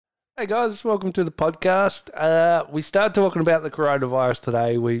Hey guys, welcome to the podcast. We started talking about the coronavirus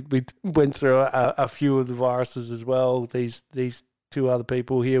today. We went through a few of the viruses as well. These two other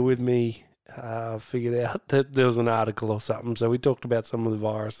people here with me figured out that there was an article or something. So we talked about some of the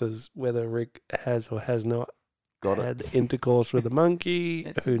viruses, whether Rick has or has not had intercourse with a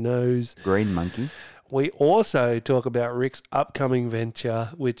monkey. Who knows? Green monkey. We also talk about Rick's upcoming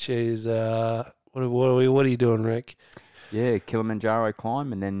venture, which is what are you doing, Rick? Yeah, Kilimanjaro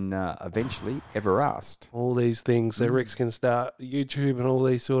climb and then eventually Everest. All these things. So Rick's going to start YouTube and all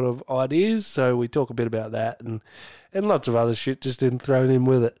these sort of ideas. So we talk a bit about that and lots of other shit just thrown in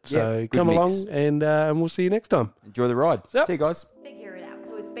with it. So come along and we'll see you next time. Enjoy the ride. Yep. See you guys. Figure it out.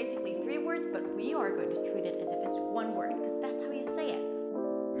 So it's basically 3 words, but we are going to treat it as if it's 1 word, because that's how you say it.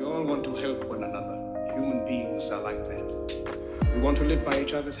 We all want to help one another. Human beings are like that. We want to live by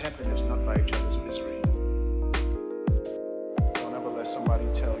each other's happiness, not by each other's misery. Don't ever let somebody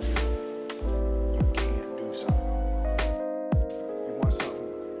tell you you can't do something. You want something,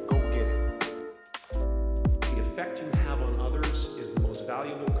 go get it. The effect you have on others is the most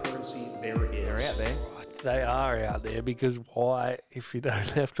valuable currency there is. They're out there. They are out there because why, if you don't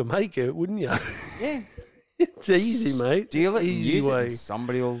have to make it, wouldn't you? Yeah. It's easy, mate. Deal it and Easy use way. it and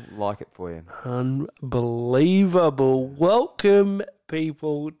somebody will like it for you. Unbelievable. Welcome,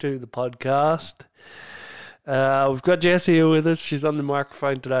 people, to the podcast. We've got Jess here with us. She's on the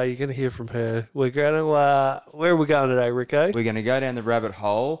microphone today. You're going to hear from her. We're going to, where are we going today, Rico? We're going to go down the rabbit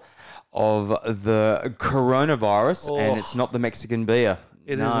hole of the coronavirus, and it's not the Mexican beer.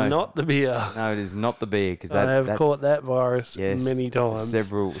 It is not the beer. No, it is not the beer because I have that's caught that virus many times.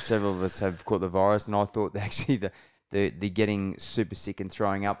 Several of us have caught the virus, and I thought that actually the getting super sick and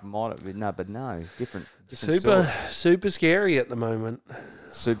throwing up might have been, no, different Super scary at the moment.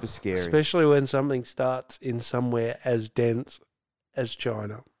 super scary. Especially when something starts in somewhere as dense as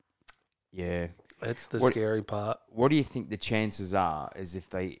China. Yeah. That's the What- scary part. What do you think the chances are is if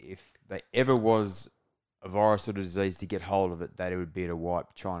they ever was a virus or disease to get hold of it, that it would be to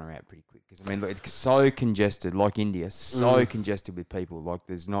wipe China out pretty quick? Because I mean, look, it's so congested, like India, so congested with people. Like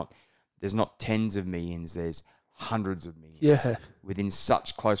there's not tens of millions, there's hundreds of millions. Yeah. Within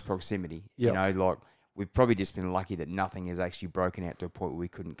such close proximity. Yep. You know, like we've probably just been lucky that nothing has actually broken out to a point where we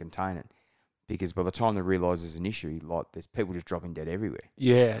couldn't contain it. Because by the time they realise there's an issue, like there's people just dropping dead everywhere.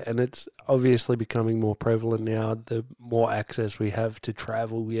 Yeah, and it's obviously becoming more prevalent now, the more access we have to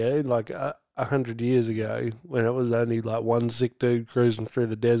travel, yeah? Like 100 years ago, when it was only like one sick dude cruising through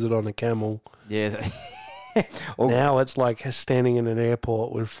the desert on a camel, Yeah. now it's like standing in an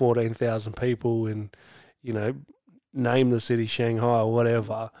airport with 14,000 people and, you know, name the city, Shanghai or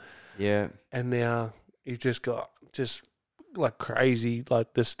whatever. Yeah. And now you've just got like crazy,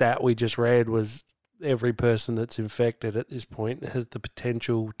 like the stat we just read was every person that's infected at this point has the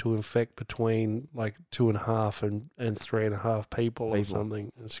potential to infect between like 2.5 and 3.5 people or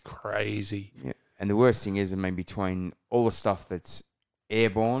something. It's crazy. Yeah. And the worst thing is, I mean, between all the stuff that's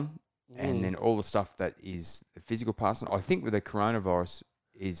airborne and then all the stuff that is the physical parts, I think with the coronavirus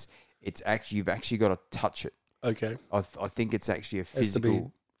is you've actually got to touch it. Okay. I think it's actually a Has to be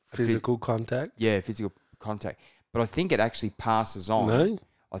physical physical contact. Yeah, physical contact. But I think it actually passes on. No?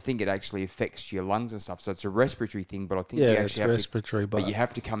 I think it actually affects your lungs and stuff. So it's a respiratory thing, but I think Yeah, you it's actually have respiratory, but you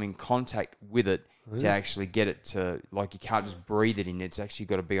have to come in contact with it to actually get it to, like, you can't just breathe it in. It's actually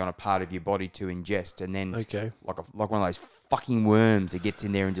got to be on a part of your body to ingest, and then Okay. like one of those fucking worms that gets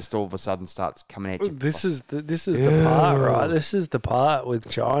in there and just all of a sudden starts coming at you. This is the part, right? This is the part with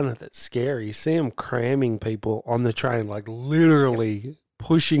China that's scary. You see them cramming people on the train, like literally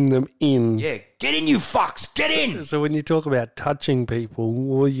pushing them in. Yeah, get in, you fucks, get in. So when you talk about touching people,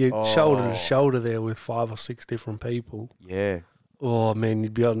 well, you're shoulder to shoulder there with 5 or 6 different people. Yeah. Oh, man,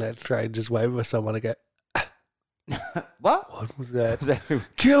 you'd be on that train just waiting for someone to go, What? what was that? Was that-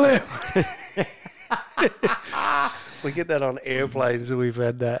 Kill him! We get that on airplanes, and we've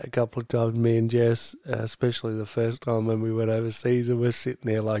had that a couple of times, me and Jess, especially the first time when we went overseas, and we're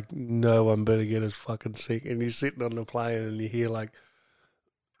sitting there like, no one better get us fucking sick. And you're sitting on the plane and you hear like,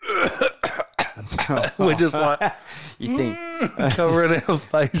 we're just like, You think, covering our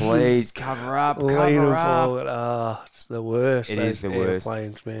faces. please cover up, Leaning cover up. forward. Ah, it's the worst. It those is the worst.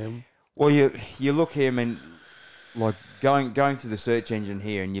 airplanes, man. Well, you look here, I mean, like going through the search engine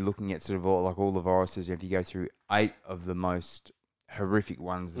here, and you're looking at sort of all the viruses. If you go through 8 of the most horrific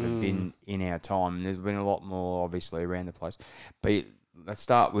ones that have been in our time, and there's been a lot more obviously around the place. But let's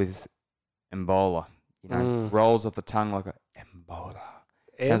start with Ebola. You know, rolls off the tongue like a Ebola.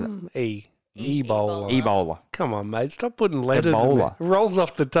 Sounds like- M-E. Ebola. Ebola. Come on, mate. Stop putting letters in Ebola. there. It rolls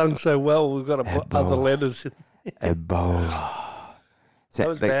off the tongue so well, we've got to put other letters in. Ebola. So That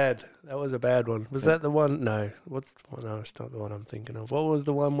was they- bad. That was a bad one. Was that the one? No. What's the one? No, it's not the one I'm thinking of. What was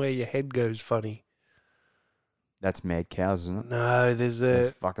the one where your head goes funny? That's mad cows, isn't it? No, there's There's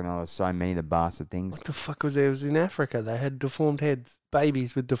a. fucking so many of the bastard things. What the fuck was there? It was in Africa. They had deformed heads.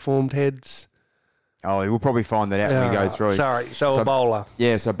 Babies with deformed heads. Oh, we'll probably find that out when we go through. Sorry. So So- Ebola.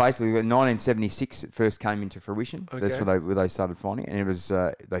 Yeah, so basically, in 1976, it first came into fruition. That's Okay. where they started finding it, and it was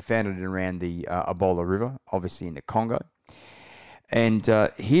they found it around the Ebola River, obviously in the Congo. And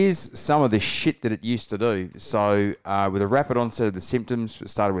here's some of the shit that it used to do. So, with a rapid onset of the symptoms, it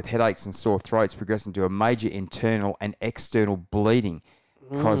started with headaches and sore throats, progressing to a major internal and external bleeding,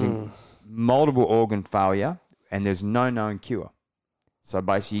 causing multiple organ failure, and there's no known cure. So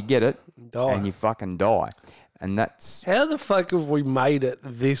basically, you get it, Die. and you fucking die. And that's How the fuck have we made it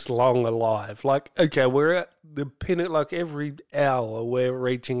this long alive? Like, okay, we're at the pinnacle. Like every hour, we're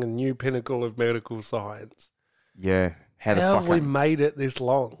reaching a new pinnacle of medical science. yeah. How the How fuck? have we made it this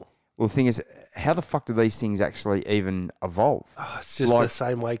long? Well, the thing is, how the fuck do these things actually even evolve? Oh, it's just Like- the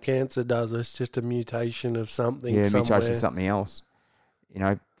same way cancer does. It's just a mutation of something. Yeah, somewhere. mutation of something else. You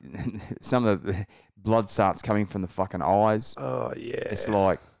know, some of the blood starts coming from the fucking eyes. Oh yeah. It's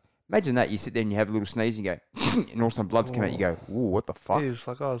like, imagine that you sit there and you have a little sneeze and you go, and all of a sudden blood's come out. You go, ooh, what the fuck? It's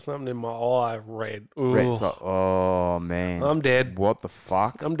like, oh, something in my eye, red. Ooh. It's like, oh man, I'm dead. what the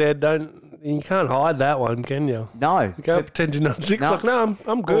fuck? I'm dead. You can't hide that one, can you? No, You go pretend you're not sick. It's No. like, no,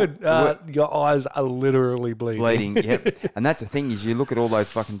 I'm good. Your eyes are literally bleeding. bleeding. Yep. And that's the thing is, you look at all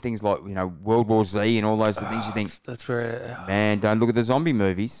those fucking things like World War Z and all those things. You think, That's where. man, don't look at the zombie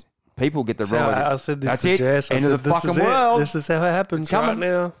movies. People get the So right. I said this That's to it. Jess. I End of said, the this fucking is it. world. This is how it happens It's right coming.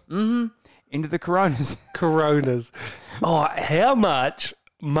 now. Into the coronas. Coronas. Oh, how much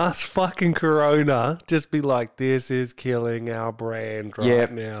must fucking Corona just be like, this is killing our brand right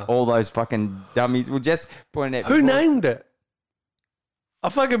Yep. now? All those fucking dummies. We'll just point out. Who before- named it? I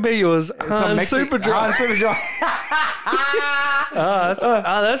fucking bet you it was Some Han Mexi- Superdry. Han Superdry.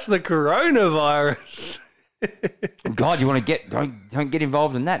 That's the coronavirus. God, you want to get don't get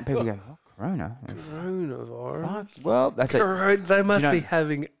involved in that. And people go, oh, Corona. Coronavirus. Fuck. Well, that's it. They must know- be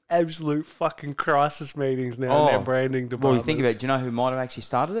having absolute fucking crisis meetings now in Oh, their branding Well, department. you think about it. Do you know who might have actually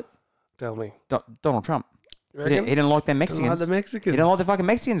started it? Tell me. Donald Trump. You He reckon? didn't like them Don't Mexicans. like the Mexicans. He don't like the fucking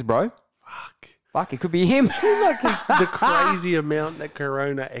Mexicans, bro. Fuck. Fuck, it could be him. Like the crazy amount that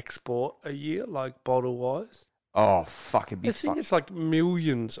Corona export a year, like bottle wise. Oh, fuck, it'd be I think fuck. it's like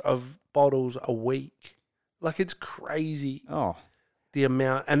millions of bottles a week. Like it's crazy Oh, the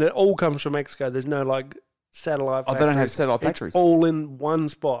amount, and it all comes from Mexico. There's no like satellite. Oh, they don't have factories. satellite It's factories. all in one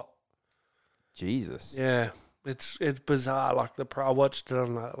spot. Jesus. Yeah, it's bizarre. Like I watched it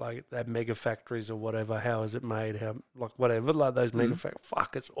on like that mega factories or whatever. How is it made? How like whatever. Like those mega factories.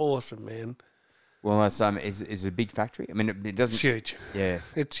 Fuck, it's awesome, man. Well, that's is a big factory. I mean, it doesn't. It's huge. Yeah,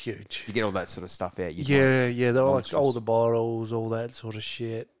 It's huge. to get all that sort of stuff out. Yeah, yeah. They're like all monstrous. the bottles, all that sort of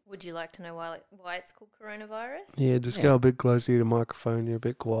shit. Would you like to know why it's called coronavirus? Yeah, just Yeah. go a bit closer to the microphone. You're a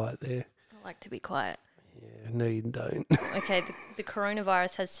bit quiet there. I like to be quiet. Yeah, no, you don't. Okay, the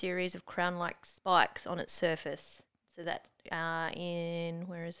coronavirus has series of crown-like spikes on its surface. So that in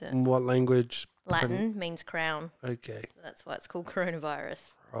where is it? In what language? Latin means crown. Okay, So that's why it's called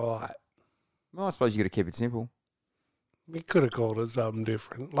coronavirus. right. Well, I suppose you got to keep it simple. We could have called it something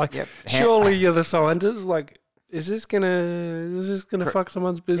different. Like, Yep. surely you're the scientist. Like, is this gonna fuck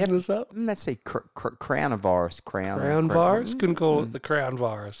someone's business up? Let's see, crown virus. Crown virus? Couldn't call it the crown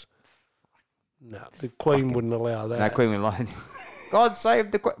virus. No, the Queen wouldn't allow that. No, Queen went like, God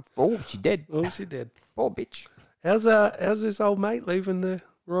save the Queen. Oh, she dead. Oh, she did. Poor bitch. How's this old mate leaving the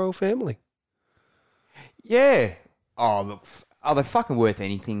royal family? Yeah. Oh, look. Are they fucking worth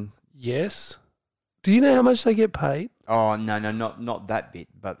anything? Yes. Do you know how much they get paid? Oh no, not that bit,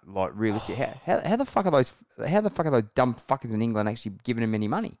 but like realistic. How the fuck are those dumb fuckers in England actually giving them any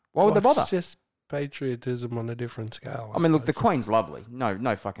money? Why would they Well, bother? It's just patriotism on a different scale. I mean, look, the suppose. Queen's lovely.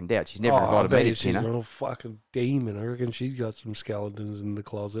 No fucking doubt. She's never I invited bet me you to she's a dinner. little fucking demon. I reckon she's got some skeletons in the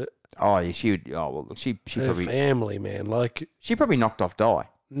closet. Oh yeah, she would. Oh well, look, she Her probably family, man, like knocked off Di.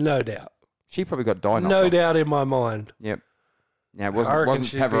 no doubt, She probably got Di knocked no off. doubt in my mind. Yep. Now it I wasn't reckon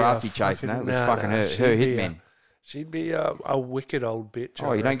she'd be a paparazzi chasing her. It was fucking her she'd be hitmen. She'd be a wicked old bitch.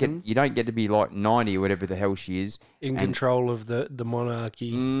 Oh, I you don't reckon, get to be like 90 or whatever the hell she is. in and- control of the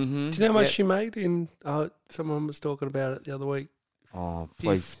monarchy. Mm-hmm. Do you know how much she made in? Someone was talking about it the other week. Oh,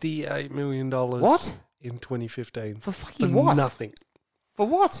 please. $58 million. What? In 2015 For fucking what? Nothing. For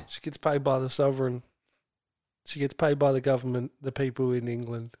what? She gets paid by the sovereign. She gets paid by the government, the people in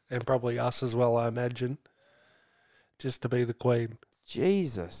England, and probably us as well, I imagine, just to be the queen.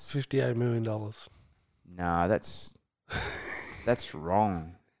 Jesus. $58 million. Nah, that's That's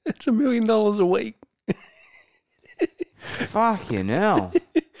wrong. It's $1 million a week. Fucking hell.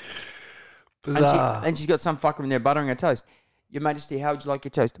 Bizarre. And she's got some fucker in there buttering her toast. Your Majesty, how would you like your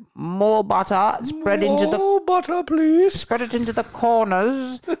toast? More butter. Spread into the... More butter, please. Spread it into the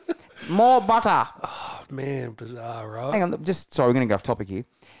corners. More butter. Oh, man, bizarre, right? Hang on. Sorry, we're going to go off topic here.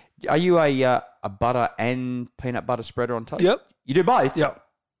 Are you a butter and peanut butter spreader on toast? Yep. You do both? Yep.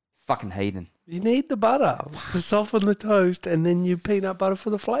 Fucking heathen. You need the butter to soften the toast, and then you peanut butter for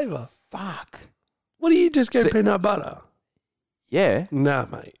the flavour. Fuck. What do you just get So- peanut butter? Yeah. Nah,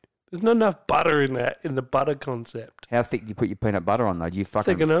 mate. There's not enough butter in the butter concept. How thick do you put your peanut butter on, though? Do you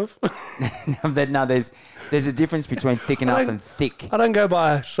fucking... Thick enough. No, there's a difference between thick enough and thick. I don't go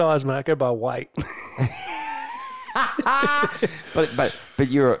by size, mate. I go by weight. But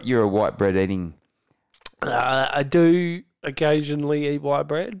you're a white bread eating... I do occasionally eat white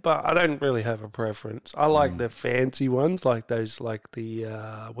bread, but I don't really have a preference. I like the fancy ones, like those, like the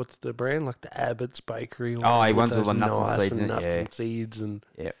what's the brand? Like the Abbott's Bakery. Or Oh, he with wants all those the nuts and seeds in it, nuts yeah. and seeds and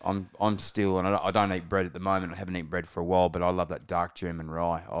Yeah, I'm still, and I don't eat bread at the moment. I haven't eaten bread for a while, but I love that dark German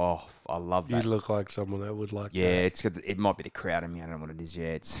rye. Oh, I love you that. look like someone that would like Yeah, that. it's good. It might be the crowd in me. I don't know what it is. Yeah,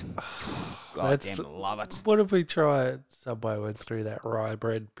 it's. God That's damn, I love it. What did we try? Subway went through that rye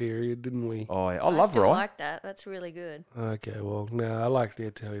bread period, didn't we? Oh, yeah, I love still rye. like that. That's really good. Okay, well, no, I like the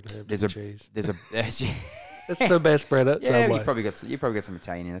Italian herbs and cheese. There's a. It's the best bread at Yeah, Subway. you probably got some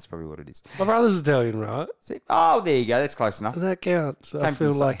Italian in. That's probably what it is. My brother's Italian, right? See, oh, there you go. That's close enough. Does that count? So I Came from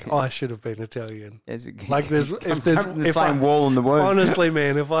feel the like same- I should have been Italian. There's- Like there's come if there's from the if I, same wall in the womb. honestly,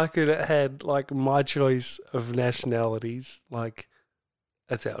 man, if I could have had like my choice of nationalities, like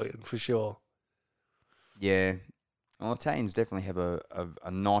Italian for sure. Yeah. Well, Italians definitely have a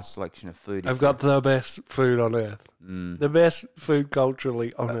nice selection of food. I've got the best food on earth. Mm, The best food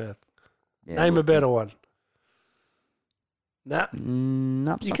culturally on earth. yeah, Name a well, better one. Nah.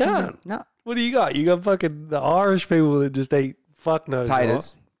 No, You can't. No. What do you got? You got fucking the Irish people that just eat fuck knows what.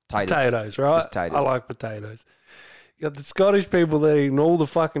 Taters. Potatoes, right? Just taters. I like potatoes. You got the Scottish people that eat all the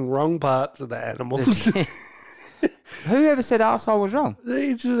fucking wrong parts of the animals. Whoever said arsehole was wrong?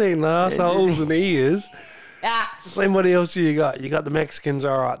 They just eating assholes and ears. Ah. Then what else you got? You got the Mexicans,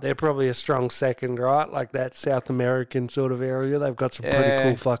 all right. They're probably a strong second, right? Like that South American sort of area. They've got some pretty Yeah.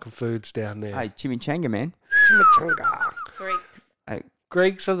 cool fucking foods down there. Hey, chimichanga, man. Chimichanga. Greeks. Hey,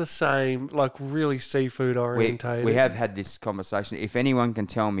 Greeks are the same, like really seafood orientated. we have had this conversation. If anyone can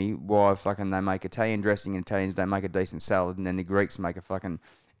tell me why fucking they make Italian dressing and Italians don't make a decent salad, and then the Greeks make a fucking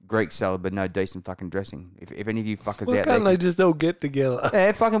Greek salad but no decent fucking dressing. If any of you fuckers Why out can't there, they just all get together?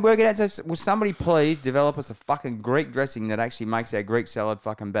 yeah, fucking work it out. So, will somebody please develop us a fucking Greek dressing that actually makes our Greek salad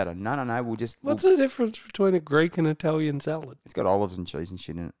fucking better? No. We'll just. What's the difference between a Greek and Italian salad? It's got olives and cheese and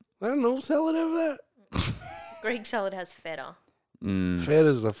shit in it. I don't know, salad over that. Greek salad has feta. Mm.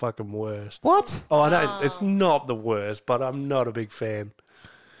 Feta's the fucking worst. What? Oh, I don't. It's Oh. not the worst, but I'm not a big fan.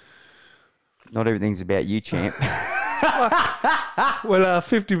 Not everything's about you, champ. Well,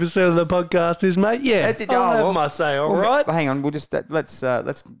 50% of the podcast is, mate. Yeah, That's it. I'll Oh, have well- my say. All Well, right. hang on. We'll just let's go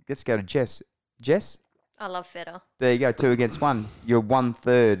to Jess. Jess. I love feta. There you go, 2 against 1. You're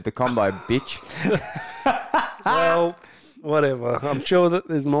 1/3 the combo, bitch. Well, whatever. I'm sure that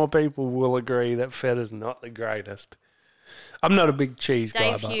there's more people will agree that feta's not the greatest. I'm not a big cheese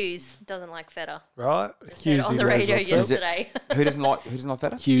guy, Dave but Hughes doesn't like feta. right? Just heard it on the knows radio what's up. yesterday. Who doesn't like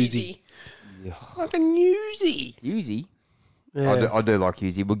feta? Hughesy. Fucking Hughesy. Yuzi. Yeah. I do like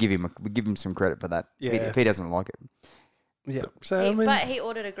Yuzi. We'll give him some credit for that. Yeah. If he doesn't like it. Yeah. So, I He- mean, but he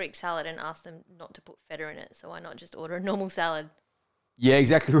ordered a Greek salad and asked them not to put feta in it. So why not just order a normal salad? Yeah,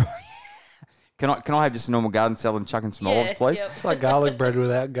 exactly right. Can I have just a normal garden salad and chuck in some olives, please? Yep. it's like garlic bread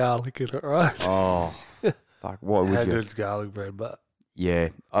without garlic in it, right? Oh, fuck. Why How would you? good's garlic bread? But Yeah.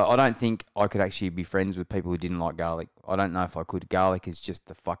 I don't think I could actually be friends with people who didn't like garlic. I don't know if I could. Garlic is just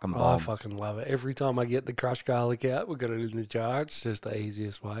the fucking I bomb. fucking love it. Every time I get the crushed garlic out, we got it in the jar. It's just the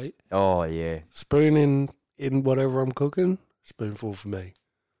easiest way. Oh, yeah. Spoon in whatever I'm cooking, spoonful for me.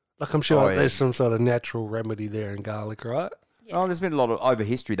 Like I'm sure Oh, yeah. there's some sort of natural remedy there in garlic, right? Yeah. Oh, there's been a lot of, over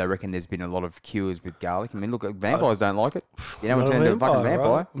history, they reckon there's been a lot of cures with garlic. I mean, look, vampires don't like it. You know, I'm what not turned into a fucking vampire.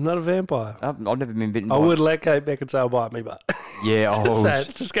 right? I'm not a vampire. I've never been bitten I by would let Kate Beckinsale bite me, but Yeah, oh,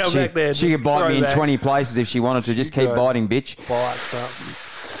 that. Just go she, back there, She just could bite throw me in back. 20 places if she wanted to. Just keep could. biting, bitch. bite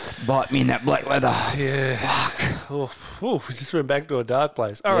something. Bite me in that black leather. Yeah. Oh, we just went back to a dark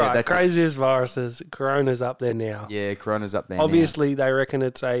place. All Yeah, right, that's it. craziest viruses. Corona's up there now. Yeah, Corona's up there now. Obviously, they reckon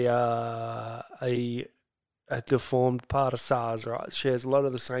it's a deformed part of SARS, right? It shares a lot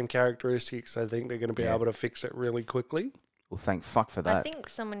of the same characteristics. I think they're going to be Yeah. able to fix it really quickly. Well, thank fuck for that. I think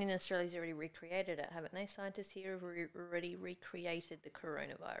someone in Australia's already recreated it, haven't they? Scientists here have already recreated the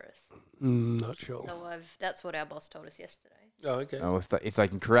coronavirus. Not sure. So that's what our boss told us yesterday. Oh, okay. Oh, if they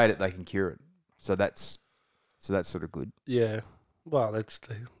can create it, they can cure it. So that's sort of good. Yeah. Well, that's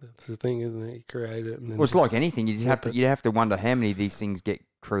the thing, isn't it? You create it. And then Well, it's just- like anything. You have to wonder how many of these things get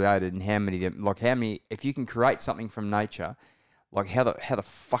created and how many. If you can create something from nature, like how the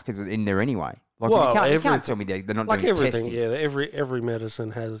fuck is it in there anyway? Like Well, you can't everything- tell me they're not like doing everything, testing. yeah. Every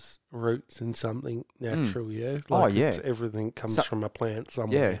medicine has roots in something natural, yeah. Oh, Like yeah. Everything comes So- from a plant Yeah.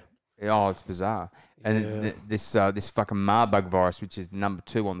 somewhere. Oh, it's bizarre. And Yeah. this fucking Marburg virus, which is the number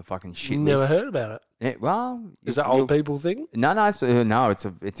 2 on the fucking shit Never list. heard about it. Yeah, well, Is that old people thing? No, it's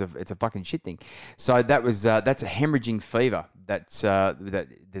a fucking shit thing. So that's a hemorrhaging fever. That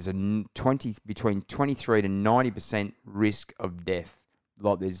there's between 23 to 90% risk of death.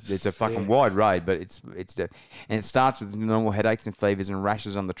 Like there's a fucking Sick. wide range, but it's death. And it starts with normal headaches and fevers and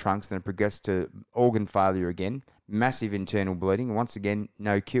rashes on the trunks, then it progresses to organ failure again, massive internal bleeding, and once again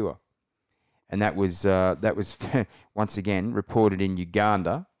no cure. And that was once again reported in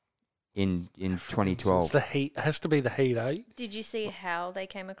Uganda in 2012. It's the heat. It has to be the heat, eh? Did you see how they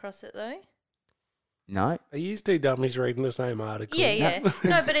came across it though? No, Are you two dummies reading the same article? Yeah.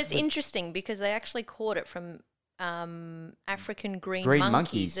 No, but it's interesting because they actually caught it from African green Green monkeys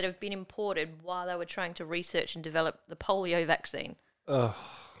monkeys. that have been imported while they were trying to research and develop the polio vaccine. Oh,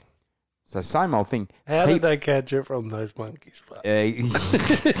 so same old thing. how Pe- did they catch it from those monkeys? Fuck.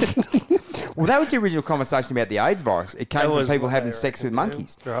 Well, that was the original conversation about the AIDS virus. It came That from was people what having they sex with reckon, yeah.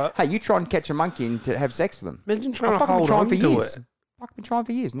 monkeys. Right. Hey, you try and catch a monkey and to have sex with them. Imagine trying I've to fucking been hold trying on for to years. it. I've been trying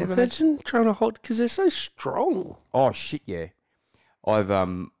for years. Never managed. Imagine trying to hold because they're so strong. Oh shit, yeah. I've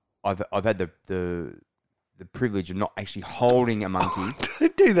had the privilege of not actually holding a monkey.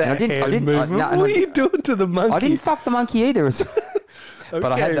 Don't do that I didn't- I hand didn't- I- movement. no, what no, are you doing to the monkey? I didn't fuck the monkey either. It's- okay,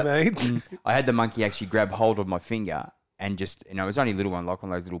 but I had the, mate. I had the monkey actually grab hold of my finger and just, it was only a little one, like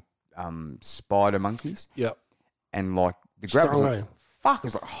one of those little spider monkeys. Yep. And like the grab was Strong, like, eh? fuck, it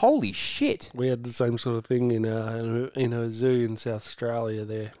was like, holy shit. We had the same sort of thing in a zoo in South Australia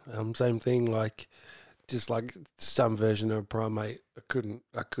there. Same thing, like just like some version of a primate. I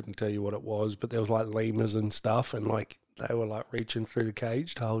couldn't tell you what it was, but there was like lemurs and stuff, and like they were like reaching through the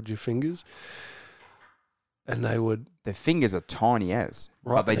cage to hold your fingers, and they would Their fingers are tiny as.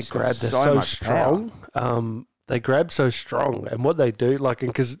 But they just got they're so much power. strong. They grab so strong, and what they do, like,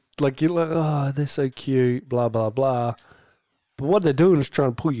 because like you're like, oh, they're so cute, blah blah blah. But what they're doing is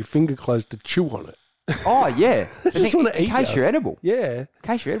trying to pull your finger close to chew on it. Oh, yeah. They just want to in eat case you. you're edible. Yeah. In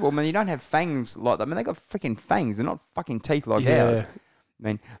case you're edible. I mean, you don't have fangs like that. I mean, they got freaking fangs. They're not fucking teeth like Yeah. ours. I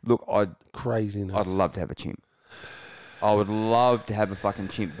mean, look, I'd Craziness. love to have a chimp. I would love to have a fucking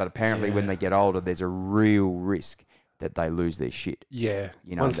chimp, but apparently when Yeah. they get older, there's a real risk that they lose their shit. Yeah.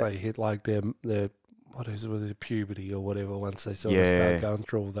 You know, once that- they hit like their what is it, puberty or whatever, once they sort of Yeah. start going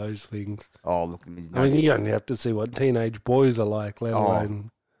through all those things. Oh, look, I mean, I mean, you only have to see what teenage boys are like, let Oh.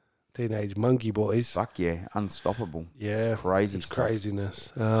 alone teenage monkey boys. fuck yeah, unstoppable. Yeah. It's crazy It's stuff.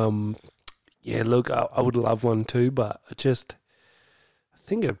 craziness. Yeah, look, I would love one too, but I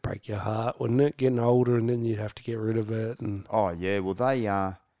think it'd break your heart, wouldn't it? Getting older and then you'd have to get rid of it. And Oh yeah, well they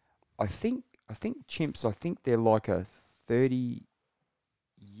I think chimps. I think they're like a 30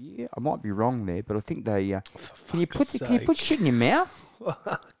 year. I might be wrong there, but I think they. Can you put shit in your mouth?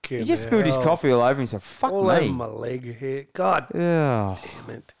 He just spilled his coffee all over himself. Fuck all over me. my leg here. God Oh,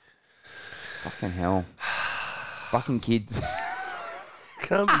 damn it! fucking hell. Fucking kids.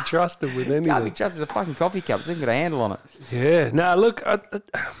 Can't be trusted with anything. Can't be trusted as a fucking coffee cup. It's even got a handle on it. Yeah. Now, look, I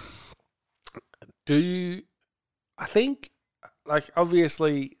think, like,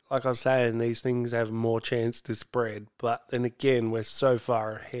 obviously, like I was saying, these things have more chance to spread. But then again, we're so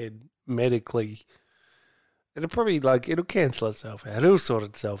far ahead medically. It'll probably, it'll cancel itself out. It'll sort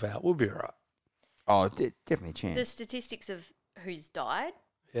itself out. We'll be all right. Oh, definitely a The chance. statistics of who's died,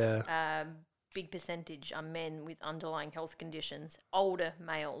 Yeah. big percentage are men with underlying health conditions, older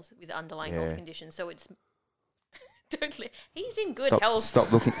males with underlying Yeah. health conditions. So it's totally, he's in good health.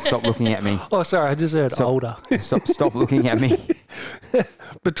 Stop looking at me. Oh, sorry, I just heard Stop. older. Stop looking at me.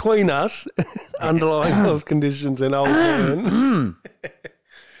 Between us, underlying health conditions and old man,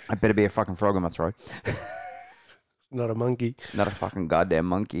 I better be a fucking frog in my throat. not a monkey. Not a fucking goddamn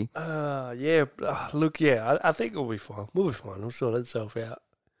monkey. Yeah. Look, yeah, I think we'll be fine. We'll be fine. We'll sort itself out.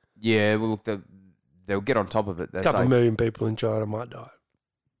 Yeah, well, look, they'll get on top of it. They A couple say million people in China might die.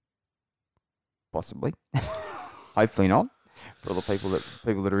 possibly. Hopefully not. For all the people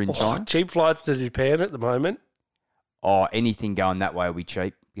that are in China. Cheap flights to Japan at the moment. Oh, anything going that way will be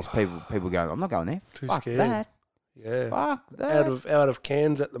cheap because people going, I'm not going there. Too Fuck scared. that. Yeah. Fuck that. Out of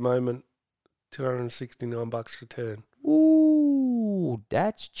Cairns at the moment, $269 return. Ooh,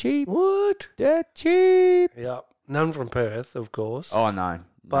 that's cheap. What? That's cheap. Yep. None from Perth, of course. Oh no.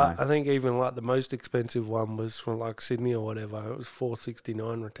 But no. I think even like the most expensive one was from like Sydney or whatever. It was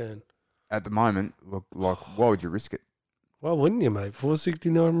 $469 return. At the moment, look, like, why would you risk it? Why wouldn't you, mate?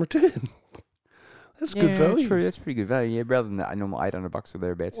 $469 return. That's good value. True. That's pretty good value. Yeah, rather than that normal $800 or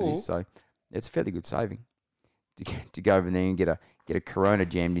thereabouts it Mm. is. So it's a fairly good saving to go over there and get a Corona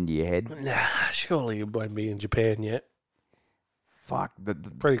jammed into your head. Nah, surely it won't be in Japan yet. Fuck.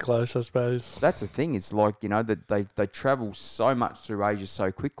 Pretty close, I suppose. That's the thing. It's like, you know, that they travel so much through Asia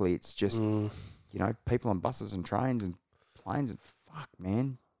so quickly. It's just, you know, people on buses and trains and planes and fuck,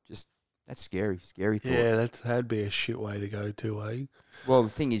 man. Just, that's scary. Scary thought. Yeah, that'd be a shit way to go to, eh? Well, the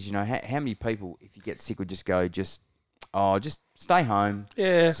thing is, you know, how many people, if you get sick, would just go, just stay home,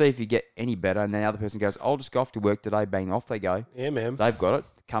 Yeah. see if you get any better, and then the other person goes, I'll just go off to work today, bang, off they go. Yeah, man. They've got it,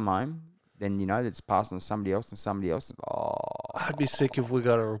 come home, then, you know, it's passed on to somebody else and somebody else. Oh, I'd be sick if we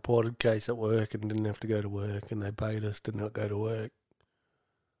got a reported case at work and didn't have to go to work and they paid us to not go to work.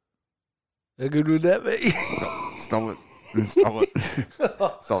 How good would that be? stop it. Stop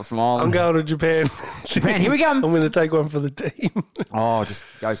it. Stop smiling. I'm going to Japan. Japan, here we go. I'm going to take one for the team. Oh, just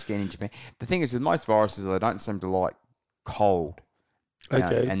go skiing in Japan. The thing is, with most viruses, they don't seem to like cold. You know,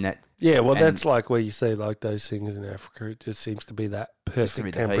 Okay. and that, Yeah, well, And- that's like where you see like those things in Africa. It just seems to be that Just to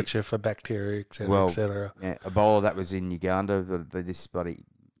be perfect the heat. temperature for bacteria, et cetera, Well, et cetera. yeah, Ebola, that was in Uganda. This bloody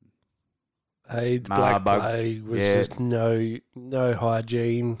AIDS, Black Marburg. Plague was Yeah. just no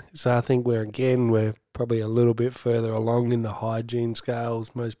hygiene. So I think we're probably a little bit further along in the hygiene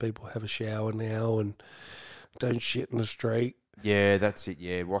scales. Most people have a shower now and don't shit in the street. Yeah, that's it.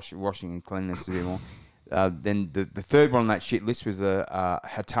 Yeah, washing and cleanliness is a bit more. Then the third one on that shit list was a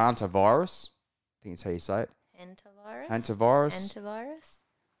Hatanta virus. I think that's how you say it. Hantavirus. Hantavirus. Hantavirus.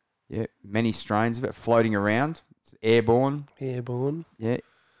 Yeah, many strains of it floating around. It's airborne. Airborne. Yeah.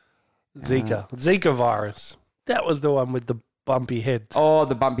 Zika virus. That was the one with the bumpy head. Oh,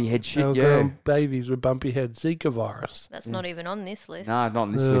 the bumpy head shit. Our Yeah. grown babies with bumpy head. Zika virus. That's not even on this list. No, not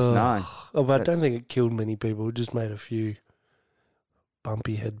on this list. No. Oh, but I don't That's- think it killed many people. It just made a few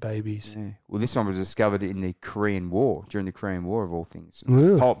bumpy head babies. Yeah. Well, this one was discovered in the Korean War, during the Korean War of all things.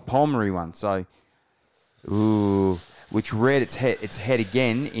 Yeah. Pulmonary one. So, which reared its head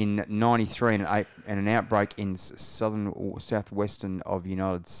again in '93 and an outbreak in southern or southwestern of the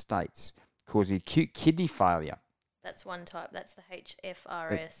United States, causing acute kidney failure. That's one type. That's the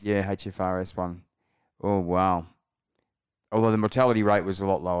HFRS. Yeah, HFRS one. Oh wow! Although the mortality rate was a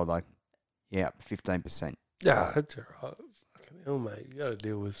lot lower though. Yeah, 15%. Yeah, that's all right. Fucking hell, mate. You got to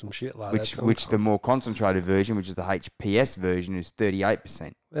deal with some shit like that. Which the sometimes. more concentrated version, which is the HPS version, is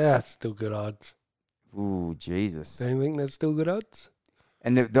 38%. That's still good odds. Ooh, Jesus! Do you think that's still good odds?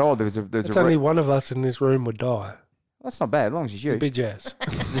 And there was a It's only one of us in this room would die. That's not bad, as long as it's you. Big jazz.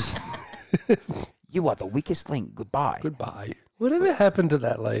 You are the weakest link. Goodbye. Goodbye. Whatever happened to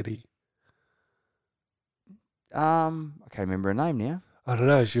that lady? I can't remember her name now. I don't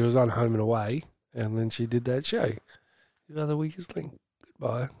know. She was on Home and Away, and then she did that show. You are the weakest link.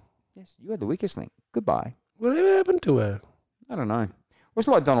 Goodbye. Yes, you are the weakest link. Goodbye. Whatever happened to her? I don't know. Well, it's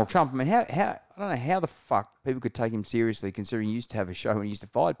like Donald Trump. I mean, how I don't know how the fuck people could take him seriously, considering he used to have a show and he used to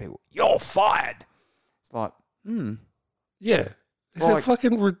fire people. You're fired. It's like, Yeah. It's Well, a like-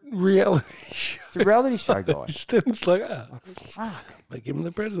 fucking reality show. it's a reality show, guys. It's like, Like, fuck. make him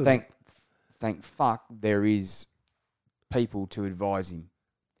the president. Thank fuck there is people to advise him.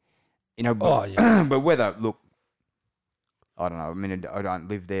 You know, Oh, yeah. but whether, look, I don't know. I mean, I don't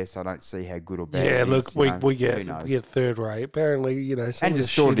live there, so I don't see how good or bad Yeah, it look, is, you know. we Who knows? get third rate. Apparently, you know, some And of the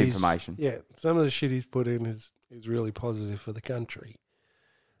distorted shit he's- information. Yeah, some of the shit he's put in is really positive for the country.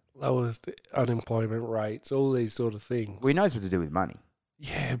 Lowest unemployment rates, all these sort of things. Well, he knows what to do with money.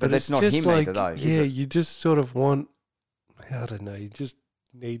 Yeah, But that's it's not just him like, either, though, is yeah, it? you just sort of want, I don't know, you just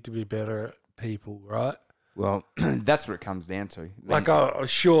need to be better at people, right? Well, that's what it comes down to. I mean, Like, oh,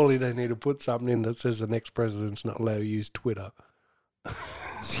 surely they need to put something in that says the next president's not allowed to use Twitter.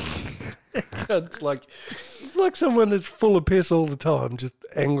 it's like someone that's full of piss all the time, just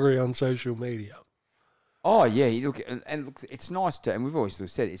angry on social media. Oh yeah, you look, and look, it's nice to, and we've always sort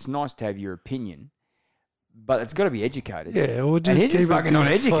of said it's nice to have your opinion, but it's got to be educated. Yeah, or just And he's just keep it fucking to not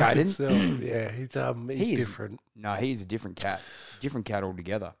the fuck educated. itself. Yeah, he's He is- different. No, he's a different cat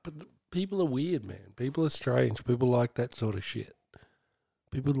altogether. But people are weird, man. People are strange. People like that sort of shit.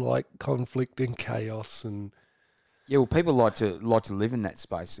 People like conflict and chaos and Yeah, well, people like to live in that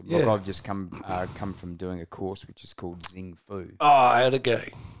space. Look, Yeah. I've just come from doing a course which is called Zing Fu. I had a go.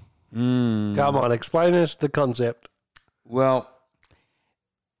 Mm. Come on, explain us the concept. Well,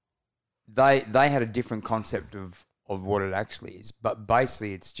 they had a different concept of what it actually is, but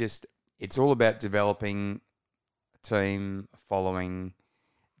basically it's all about developing a team, following,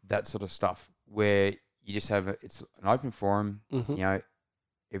 that sort of stuff, where you just have it's an open forum. Mhm. You know,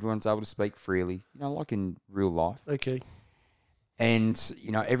 everyone's able to speak freely. You know, like in real life. Okay. And,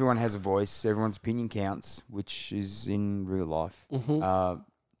 you know, everyone has a voice. Everyone's opinion counts, which is in real life. Mhm.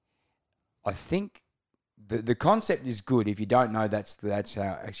 I think the concept is good. If you don't know that's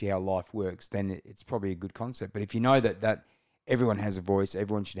how life works, then it's probably a good concept. But if you know that everyone has a voice,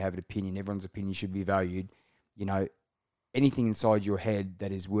 everyone should have an opinion, everyone's opinion should be valued, you know, anything inside your head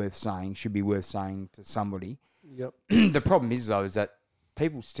that is worth saying should be worth saying to somebody. Yep. The problem is, though, is that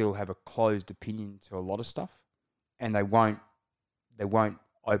people still have a closed opinion to a lot of stuff, and they won't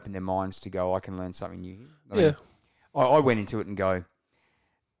open their minds to go, I can learn something new. Yeah. I went into it and go,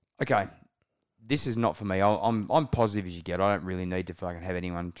 okay, this is not for me. I'm positive as you get. I don't really need to fucking have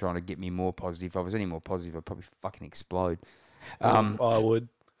anyone trying to get me more positive. If I was any more positive, I'd probably fucking explode. I would.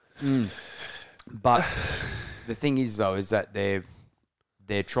 But the thing is, though, is that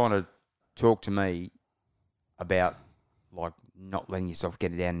they're trying to talk to me about, like, not letting yourself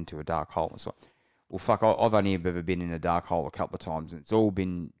get down into a dark hole. It's like, well, fuck, I've only ever been in a dark hole a couple of times, and it's all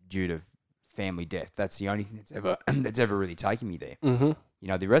been due to family death. That's the only thing that's ever really taken me there. Mm-hmm. You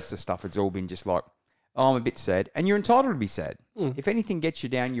know, the rest of the stuff, it's all been just like, oh, I'm a bit sad. And you're entitled to be sad. If anything gets you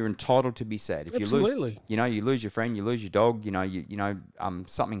down, you're entitled to be sad. If Absolutely. you lose your friend, you lose your dog,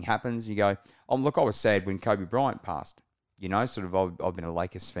 something happens, you go, oh, look, I was sad when Kobe Bryant passed. You know, sort of, I've been a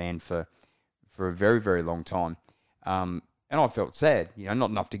Lakers fan for a very, very long time. And I felt sad, you know, not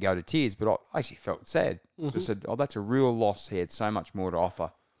enough to go to tears, but I actually felt sad. So I said, oh, that's a real loss. He had so much more to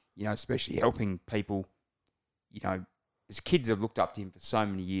offer, you know, especially helping people, you know, as kids have looked up to him for so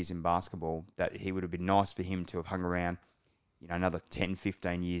many years in basketball that he would have been nice for him to have hung around, you know, another 10,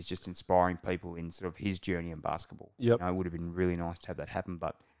 15 years just inspiring people in sort of his journey in basketball. Yep. You know, it would have been really nice to have that happen,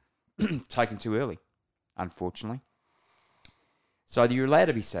 but taken too early, unfortunately. So you're allowed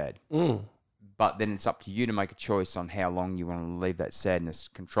to be sad, but then it's up to you to make a choice on how long you want to leave that sadness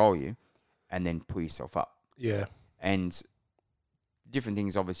control you and then pull yourself up. Yeah. And different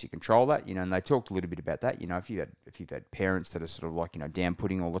things obviously control that, you know, and they talked a little bit about that. You know, if you've had parents that are sort of like, you know,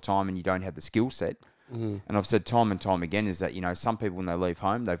 down-putting all the time and you don't have the skill set, and I've said time and time again is that, you know, some people when they leave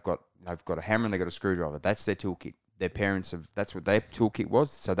home, they've got a hammer and they've got a screwdriver. That's their toolkit. Their parents that's what their toolkit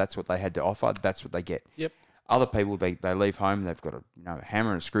was, so that's what they had to offer. That's what they get. Yep. Other people, they leave home, they've got a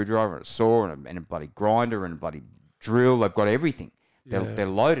hammer and a screwdriver and a saw and a bloody grinder and a bloody drill. They've got everything. They're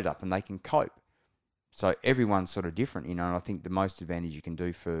loaded up and they can cope. So everyone's sort of different, you know, and I think the most advantage you can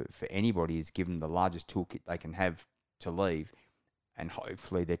do for anybody is give them the largest toolkit they can have to leave, and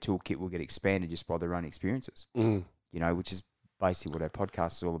hopefully their toolkit will get expanded just by their own experiences, you know, which is basically what our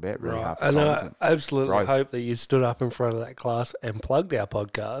podcast is all about, really. Right. Half the And time, I isn't it? absolutely Growth. hope that you stood up in front of that class and plugged our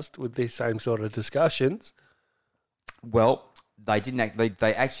podcast with these same sort of discussions. Well, they didn't.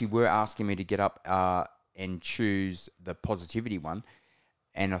 They actually were asking me to get up and choose the positivity one,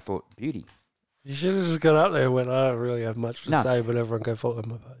 and I thought, beauty. You should have just got up there and went, I don't really have much to No. say, but everyone go follow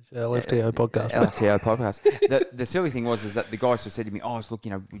my page. LFTO podcast. LFTO podcast. The silly thing was that the guy sort of said to me, "Oh, look,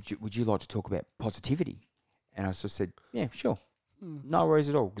 you know, would you like to talk about positivity?" And I sort of said, "Yeah, sure, no worries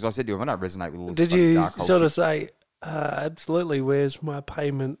at all." Because I said to him, "I don't resonate with all this Did fucking you dark hole sort shit." of say, absolutely, where's my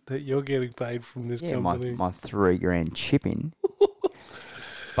payment that you're getting paid from this Yeah, company? my $3,000 chip in.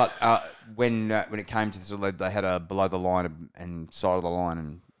 But when it came to sort of, they had a below the line and side of the line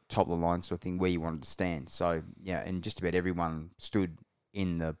and top of the line sort of thing where you wanted to stand. So yeah, and just about everyone stood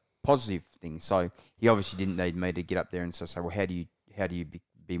in the positive thing. So he obviously didn't need me to get up there and say, well, how do you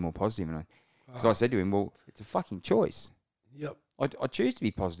be more positive? And because I said to him, well, it's a fucking choice. Yep. I choose to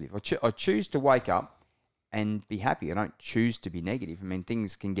be positive. I choose to wake up and be happy. I don't choose to be negative. I mean,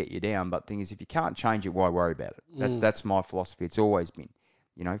 things can get you down, but the thing is, if you can't change it, why worry about it? That's my philosophy. It's always been,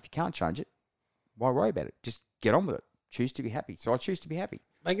 you know, if you can't change it, why worry about it? Just get on with it. Choose to be happy. So I choose to be happy.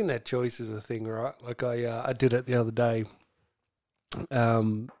 Making that choice is a thing, right? Like I did it the other day.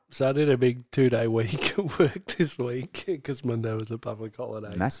 So I did a big 2-day week at work this week because Monday was a public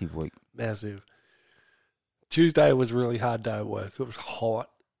holiday. Massive week. Massive. Tuesday was a really hard day at work. It was hot.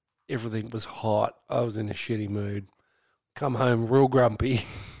 Everything was hot. I was in a shitty mood. Come home real grumpy.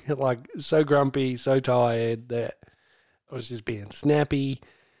 Like so grumpy, so tired that I was just being snappy.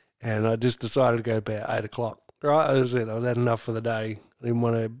 And I just decided to go to bed at 8 o'clock. Right, that was it. I had enough for the day. I didn't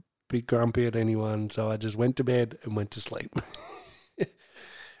want to be grumpy at anyone, so I just went to bed and went to sleep.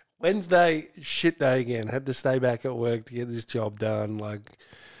 Wednesday, shit day again. Had to stay back at work to get this job done. Like,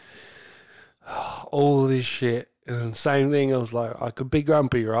 all this shit. And same thing, I was like, I could be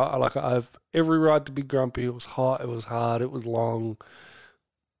grumpy, right? Like, I have every right to be grumpy. It was hot, it was hard, it was long.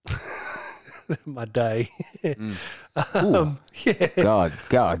 My day. Yeah.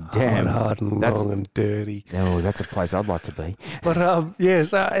 God damn. Hard and That's- long and dirty. Oh, that's a place I'd like to be. But, yeah,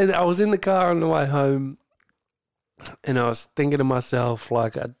 so and I was in the car on the way home and I was thinking to myself,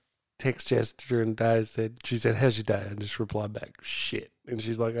 like, I text Jess during the day, she said, how's your day? I just replied back, shit. And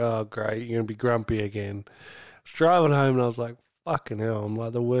she's like, oh, great, you're going to be grumpy again. I was driving home and I was like, fucking hell, I'm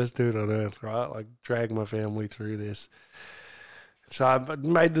like the worst dude on earth, right? Like, drag my family through this. So I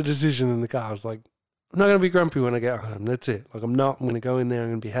made the decision in the car. I was like, I'm not going to be grumpy when I get home. That's it. Like, I'm not. I'm going to go in there. I'm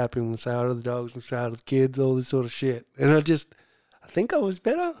going to be happy. I'm going to say hi to the dogs. I'm going to say hi to the kids, all this sort of shit. And I think I was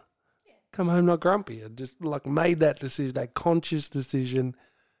better. Come home not grumpy. I just, like, made that decision, that conscious decision.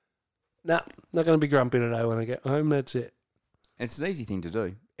 Nah, not going to be grumpy today when I get home. That's it. It's an easy thing to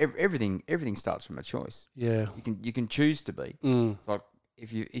do. Everything starts from a choice. Yeah. You can choose to be. Mm. It's like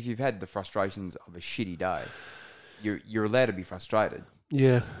if you've had the frustrations of a shitty day, you're allowed to be frustrated,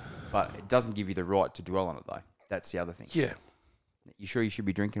 Yeah. but it doesn't give you the right to dwell on it though. That's the other thing. Yeah. You sure you should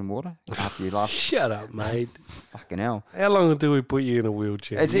be drinking water after your last Shut up, mate. fucking hell? How long do we put you in a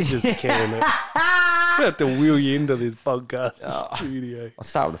wheelchair? It's- You just can it. I have to wheel you into this podcast studio. I'll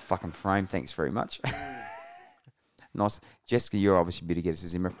start with a fucking frame. Thanks very much. Nice, Jessica. You're obviously better get us a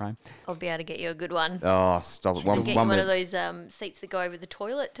Zimmer frame. I'll be able to get you a good one. Oh, stop it! I'll One get you one minute. of those seats that go over the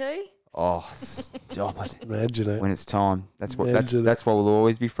toilet too. Oh, stop it! Imagine it. When it's time, that's what Imagine it. that's why we'll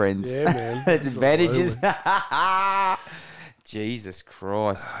always be friends. Yeah, man. It's advantages. Absolutely. Jesus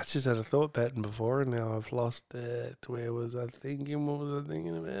Christ! I just had a thought pattern before, and now I've lost it. Where was I thinking? What was I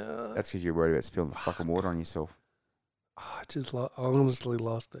thinking about? That's because you're worried about spilling the fucking water on yourself. I I honestly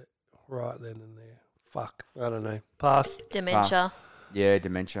lost it right then and there. Fuck. I don't know. Pass. Dementia. Yeah,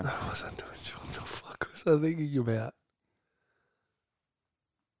 dementia. What was I doing? What the fuck was I thinking about?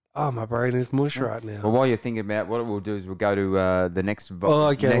 Oh, my brain is mush right now. Well, while you're thinking about what we'll do is we'll go to the next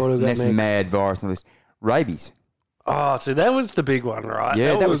Okay, next, what have we got next next? mad virus on the list. Rabies. Oh, so that was the big one, right?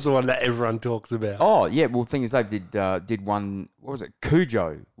 Yeah, that that was was- the one that everyone talks about. Oh yeah, well, the thing is, they did one. What was it?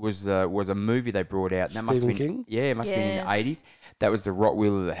 Cujo was a movie they brought out. And that must have Stephen been King? Yeah, it must have been in the Yeah. '80s. That was the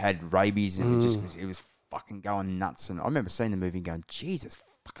Rottweiler that had rabies, and Mm. it was fucking going nuts. And I remember seeing the movie and going, Jesus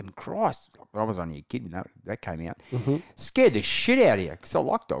fucking Christ! I was only a kid when that came out. Mm-hmm. Scared the shit out of you because I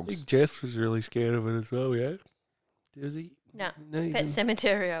like I dogs. think Jess was really scared of it as well, yeah? Was he? No. you Pet didn't?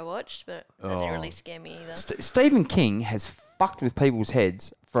 Cemetery I watched, but that didn't Oh. really scare me either. Stephen King has fucked with people's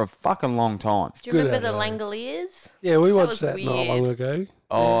heads for a fucking long time. Do you Good remember the at it. Langoliers? Yeah, we That watched was that not long weird. ago.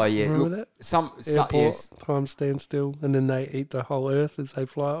 Oh yeah, Remember look, that? some Airport, yes, time stand still, and then they eat the whole earth as they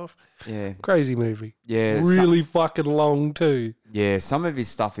fly off. yeah, Crazy movie. yeah, Really fucking long too. yeah. Some of his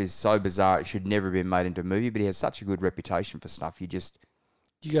stuff is so bizarre it should never have been made into a movie, but he has such a good reputation for stuff. You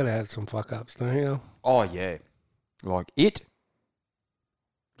gotta have some fuck ups, don't you? oh yeah, like it.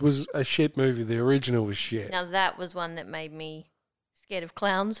 It was a shit movie. The original was shit. Now that was one that made me scared of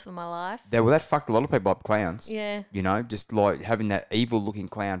clowns for my life. That fucked a lot of people up. Clowns, Yeah. you know, just like having that evil-looking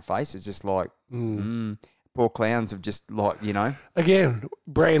clown face. It's just like, poor clowns have just like, you know, Again,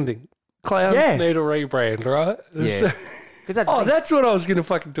 branding. Clowns Yeah. need a rebrand, right? yeah. Because that's Oh, that's what I was going to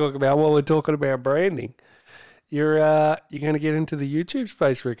fucking talk about while we're talking about branding. You're going to get into the YouTube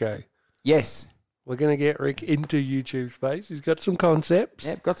space, Rico. yes. We're going to get Rick into YouTube space. He's got some concepts.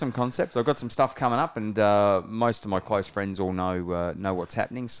 Yeah, got some concepts. I've got some stuff coming up, and most of my close friends all know what's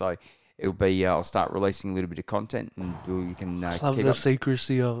happening. So it'll be I'll start releasing a little bit of content, and you can Love keep the up.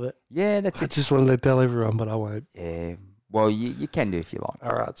 secrecy of it. Yeah, that's I it. just wanted to tell everyone, but I won't. Yeah, well, you can do if you like.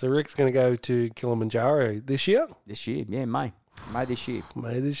 All right, so Rick's going to go to Kilimanjaro this year. This year, yeah, May this year.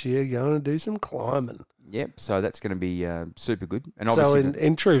 May this year, going to do some climbing. Yep. So that's going to be super good, and So obviously,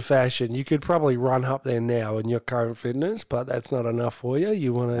 in true fashion, you could probably run up there now in your current fitness, but that's not enough for you.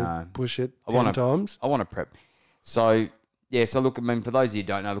 You want to No. push it I 10 wanna- times. I want to prep. So yeah, so look, I mean, for those of you who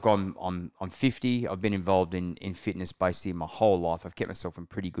don't know, look, I'm 50. I've been involved in fitness basically my whole life. I've kept myself in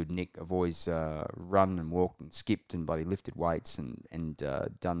pretty good nick. I've always run and walked and skipped and bloody lifted weights and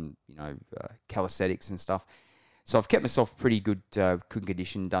done calisthenics and stuff. So I've kept myself pretty good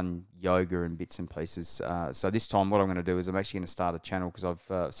condition, done yoga and bits and pieces. So this time what I'm going to do is I'm actually going to start a channel because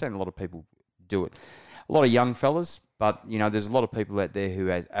I've seen a lot of people do it. A lot of young fellas, but, there's a lot of people out there who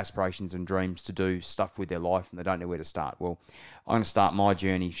has aspirations and dreams to do stuff with their life and they don't know where to start. Well, I'm going to start my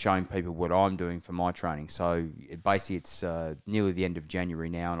journey showing people what I'm doing for my training. So basically it's nearly the end of January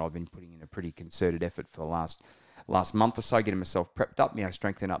now and I've been putting in a pretty concerted effort for the last last month or so, getting myself prepped up,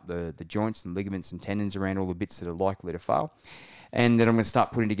 strengthening up the joints and ligaments and tendons around all the bits that are likely to fail. And then I'm going to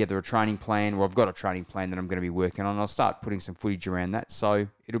start putting together a training plan. Well, I've got a training plan that I'm going to be working on. I'll start putting some footage around that. So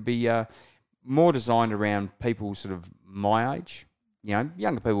it'll be more designed around people sort of my age.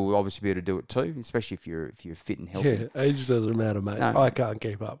 Younger people will obviously be able to do it too, especially if you're fit and healthy. Yeah, age doesn't matter, mate. No. I can't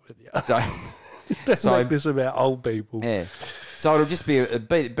keep up with you. So, Don't make this about old people. yeah. So it'll just be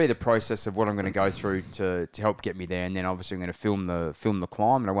the process of what I'm going to go through to help get me there, and then obviously I'm going to film the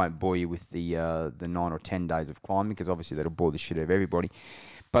climb, and I won't bore you with the 9 or 10 days of climbing because obviously that'll bore the shit out of everybody.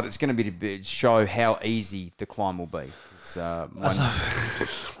 But it's going to be to show how easy the climb will be. It's, How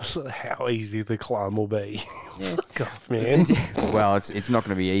easy the climb will be. Yeah. God, man. Well, it's not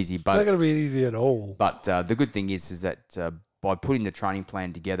going to be easy, It's not but going to be easy at all. the good thing is that by putting the training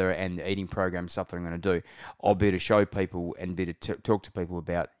plan together and the eating program stuff that I'm going to do, I'll be able to show people and be able to talk to people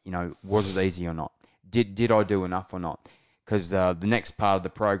about, was it easy or not? Did I do enough or not? Because the next part of the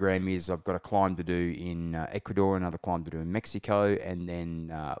program is I've got a climb to do in Ecuador, another climb to do in Mexico, and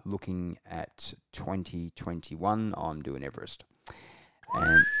then looking at 2021, I'm doing Everest.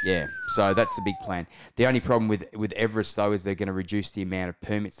 And yeah, so that's the big plan. The only problem with Everest, though, is they're going to reduce the amount of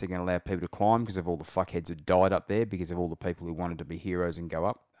permits they're going to allow people to climb because of all the fuckheads that died up there, because of all the people who wanted to be heroes and go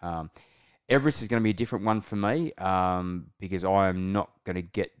up. Everest is going to be a different one for me because I am not going to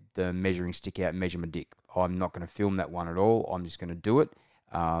get the measuring stick out and measure my dick. I'm not going to film that one at all. I'm just going to do it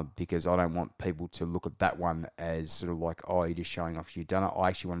because I don't want people to look at that one as sort of like, oh, you're just showing off you've done it. I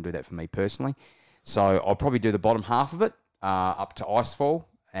actually want to do that for me personally. So I'll probably do the bottom half of it. Up to Icefall,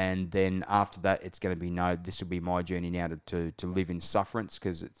 and then after that it's going to be this will be my journey now to live in sufferance,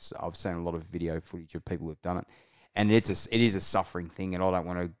 because I've seen a lot of video footage of people who've done it, and it is a suffering thing, and I don't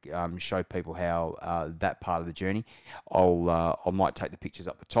want to show people how that part of the journey. I might take the pictures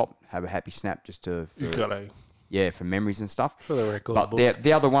up the top, have a happy snap just to You've got to, for memories and stuff. for the record. But book.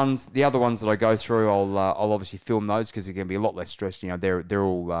 the other ones that I go through, I'll obviously film those because they're going to be a lot less stressed. They're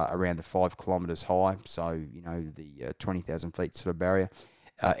all around the 5 kilometres high, so the 20,000 feet sort of barrier.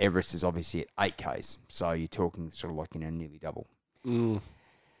 Everest is obviously at 8Ks, so you're talking sort of like nearly double.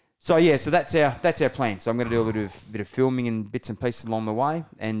 So yeah, so that's our plan. So I'm going to do a little bit of filming and bits and pieces along the way,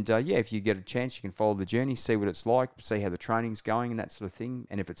 and if you get a chance, you can follow the journey, see what it's like, see how the training's going and that sort of thing.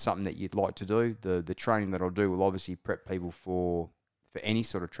 And if it's something that you'd like to do, the training that I'll do will obviously prep people for any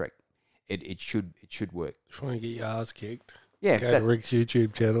sort of trek. It should work. If you want to get your ass kicked, Yeah, go to Rick's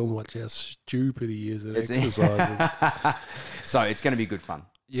YouTube channel and watch how stupid he is at It's- exercising. So it's going to be good fun.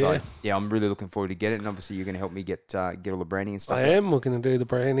 Yeah. So, yeah, I'm really looking forward to get it, and obviously you're going to help me get all the branding and stuff. I am. We're going to do the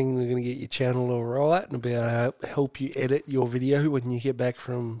branding. We're going to get your channel all right, and I'll be able to help you edit your video when you get back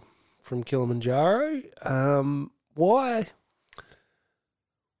from Kilimanjaro. Why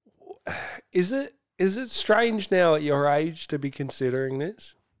is it strange now at your age to be considering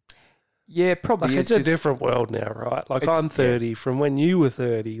this? Yeah, probably Like, is. it's a 'cause- different world now, right? Like, It's- I'm 30. From when you were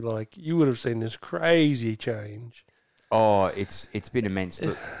 30, like, you would have seen this crazy change. Oh, it's been immense.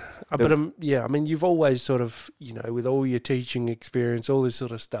 Look, But I mean, you've always sort of, with all your teaching experience, all this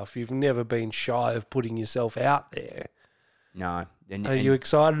sort of stuff, you've never been shy of putting yourself out there. no. And, Are and you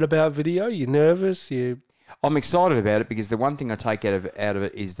excited about video? You nervous? I'm excited about it because the one thing I take out of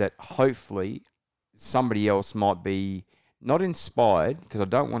it is that hopefully somebody else might be not inspired, because I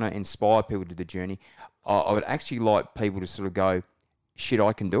don't want to inspire people to the journey. I would actually like people to sort of go, shit,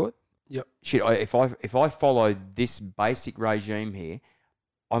 I can do it. Yep. Shit, if I follow this basic regime here,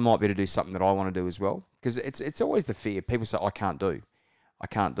 I might be able to do something that I want to do as well. Because it's always the fear. People say, I can't do.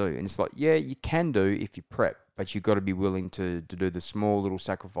 And it's like, yeah, you can do if you prep, but you've got to be willing to do the small little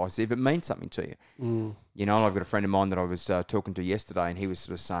sacrifice if it means something to you. Mm. And I've got a friend of mine that I was talking to yesterday, and he was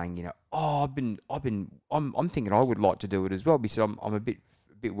sort of saying, I'm thinking I would like to do it as well. But he said, I'm a bit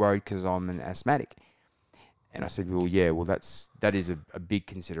worried because I'm an asthmatic. And I said, well, yeah, that is a big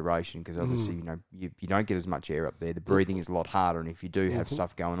consideration, because obviously, you don't get as much air up there. The breathing is a lot harder, and if you do have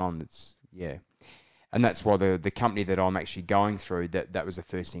stuff going on, and that's why the company that I'm actually going through, that was the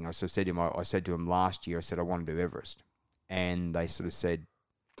first thing I sort of said to him. I said to him last year, I said, I want to do Everest. And they sort of said,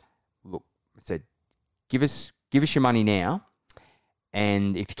 look, I said, give us your money now,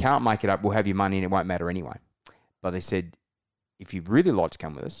 and if you can't make it up, we'll have your money and it won't matter anyway. But they said, if you'd really like to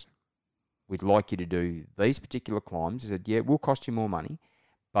come with us, we'd like you to do these particular climbs. They said, yeah, we'll cost you more money,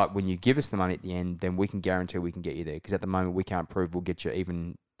 but when you give us the money at the end, then we can guarantee we can get you there, because at the moment we can't prove we'll get you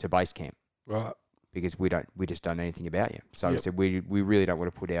even to base camp. Right. Because we just don't know anything about you. So Yep. we said we really don't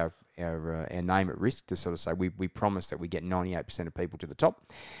want to put our name at risk to sort of say we promise that we get 98% of people to the top.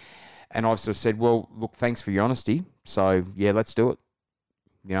 And I've sort of said, well, look, thanks for your honesty. So yeah, let's do it.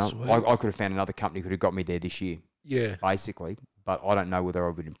 Sweet. I could have found another company who could have got me there this year. Yeah. basically. But I don't know whether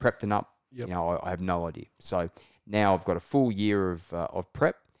I've been prepped enough. Yep. You know, I have no idea. So now I've got a full year of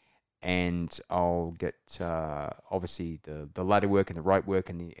prep, and I'll get obviously the ladder work and the rope work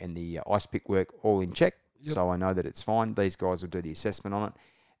and the ice pick work all in check. Yep. So I know that it's fine. These guys will do the assessment on it,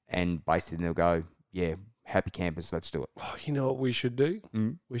 and basically they'll go, yeah, happy campers, let's do it. Oh, you know what we should do?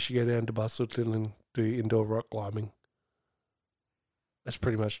 Mm. We should go down to Bustleton and do indoor rock climbing. That's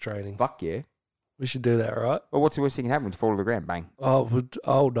pretty much training. Fuck yeah. We should do that, right? Well, what's the worst thing that can happen? To fall to the ground, bang.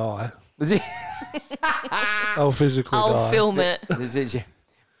 I'll die. Is it? I'll physically I'll die. film it. Is it-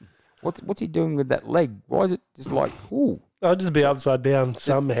 What's he doing with that leg? Why is it just like, ooh, I'll just be upside down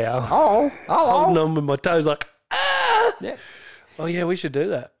somehow. oh, Holding on with my toes like, ah! Yeah. Oh, yeah, we should do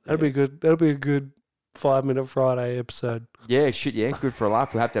that. That'd be good. That'll be a good 5-minute Friday episode. Yeah, shit, yeah, good for a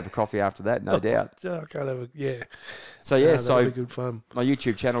laugh. We'll have to have a coffee after that, no doubt. I can't have a, yeah. So yeah, No, so that'd be good fun. my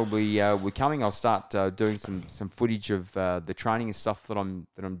YouTube channel will be we're coming. I'll start doing some footage of the training and stuff that I'm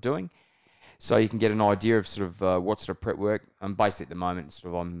doing, so you can get an idea of sort of what sort of prep work. Basically at the moment,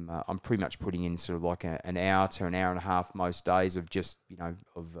 sort of I'm pretty much putting in sort of like an hour to an hour and a half most days of just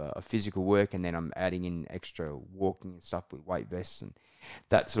of physical work, and then I'm adding in extra walking and stuff with weight vests and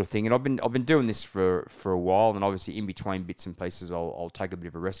that sort of thing. And I've been doing this for a while, and obviously in between bits and pieces I'll take a bit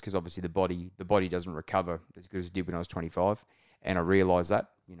of a rest, because obviously the body doesn't recover as good as it did when I was 25, and I realise that,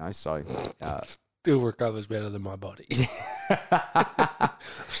 so Still recovers better than my body. I'm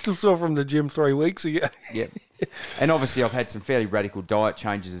still sore from the gym 3 weeks ago. yeah. And obviously I've had some fairly radical diet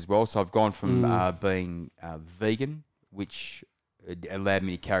changes as well. So I've gone from being vegan, which allowed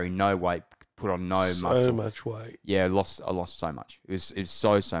me to carry no weight, put on no muscle. So much weight. Yeah, I lost so much. It was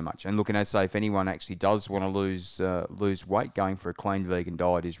so much. And looking at say, if anyone actually does want to lose weight, going for a clean vegan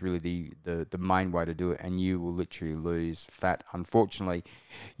diet is really the main way to do it. And you will literally lose fat. Unfortunately,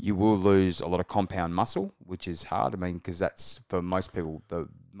 you will lose a lot of compound muscle, which is hard. I mean, because that's for most people.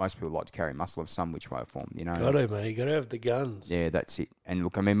 Most people like to carry muscle of some which way or form. Got to, mate. You got to have the guns. Yeah, that's it. And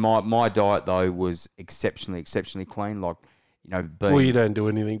look, I mean, my diet though was exceptionally clean. Like, being, Well, you don't do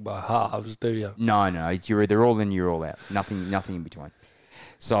anything by halves, do you? No, you're either all in, you're all out. Nothing in between.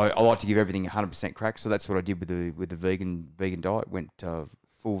 So I like to give everything 100% crack. So that's what I did with the vegan diet. Went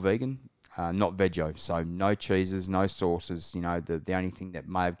full vegan, not veggie. So no cheeses, no sauces. The only thing that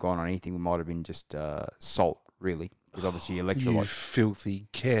may have gone on anything might have been just salt, really, because obviously You electrolytes. filthy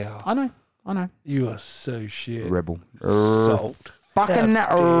cow. I know. You are so shit. Rebel. Salt. Fucking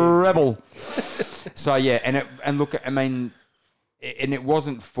How dare rebel. So yeah, and look, I mean. And it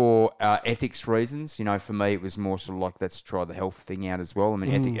wasn't for ethics reasons, for me it was more sort of like, let's try the health thing out as well. I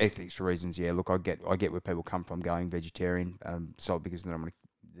mean, ethics reasons, yeah. Look, I get where people come from going vegetarian, so because they don't want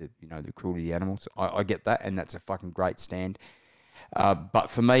to, the cruelty to the animals. I get that, and that's a fucking great stand. But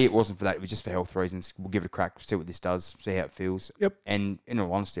for me, it wasn't for that. It was just for health reasons. We'll give it a crack, see what this does, see how it feels. Yep. And in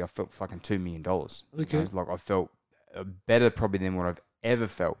all honesty, I felt fucking $2 million. Okay. Like I felt better probably than what I've ever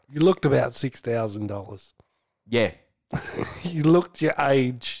felt. You looked about $6,000. Yeah. You looked your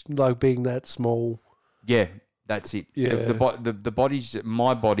age like being that small. Yeah, that's it. Yeah.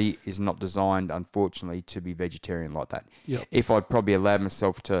 My body is not designed, unfortunately, to be vegetarian like that. Yep. If I'd probably allowed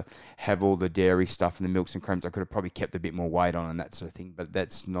myself to have all the dairy stuff and the milks and creams, I could have probably kept a bit more weight on and that sort of thing. But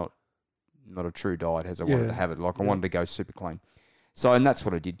that's not a true diet as I wanted to have it. Like I wanted to go super clean. So, and that's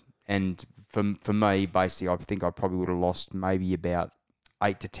what I did. And for me, basically, I think I probably would have lost maybe about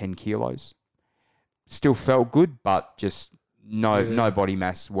 8 to 10 kilos. Still felt good, but just no body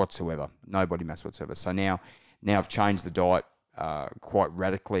mass whatsoever. No body mass whatsoever. So now I've changed the diet quite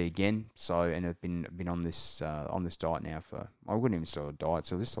radically again. So, and I've been on this diet now for, I wouldn't even say a diet,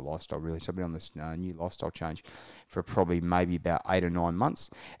 so this is a lifestyle really. So I've been on this new lifestyle change for probably maybe about 8 or 9 months,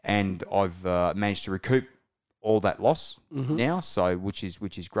 and I've managed to recoup all that loss now. So which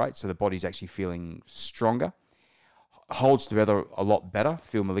is great. So the body's actually feeling stronger. Holds together a lot better.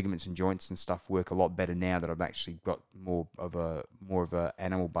 Feel my ligaments and joints and stuff work a lot better now that I've actually got more of a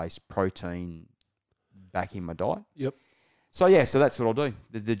animal based protein back in my diet. Yep. So yeah, so that's what I'll do.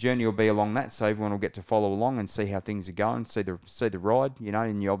 The journey will be along that, so everyone will get to follow along and see how things are going, see the ride,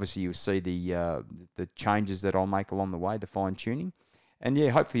 and you'll see the changes that I'll make along the way, the fine tuning, and yeah,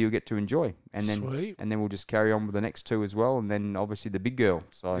 hopefully you'll get to enjoy, and then we'll just carry on with the next 2 as well, and then obviously the big girl.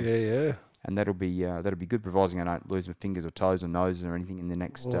 So yeah. And that'll be good, providing I don't lose my fingers or toes or noses or anything in the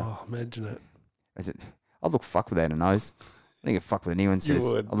next. Imagine it. Is it? I'll look fuck without a nose. I think a fuck with anyone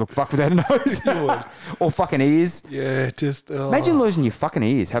says. would. I'll look fuck without a nose. You would. Or fucking ears. Yeah, just Imagine losing your fucking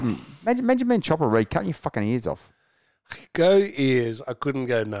ears. Imagine being Chopper Reed cutting your fucking ears off. Go ears. I couldn't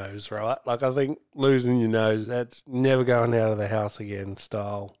go nose, right? Like I think losing your nose, that's never going out of the house again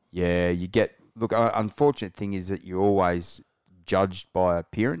style. Yeah, look, unfortunate thing is that you're always judged by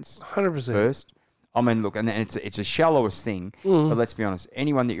appearance 100%. first. I mean, look, and it's a shallowest thing, but let's be honest.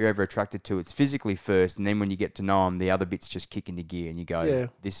 Anyone that you're ever attracted to, it's physically first, and then when you get to know them, the other bits just kick into gear, and you go, Yeah.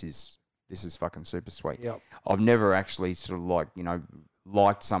 this is fucking super sweet. Yep. I've never actually sort of like,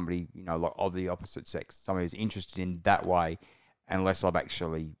 liked somebody, like of the opposite sex, somebody who's interested in that way, unless I've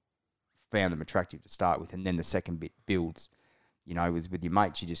actually found them attractive to start with, and then the second bit builds. With your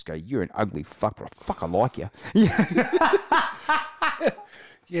mates, you just go, you're an ugly fuck, but I like you.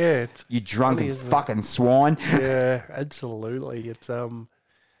 Yeah. You drunken isn't it? fucking swine. Yeah, absolutely. It's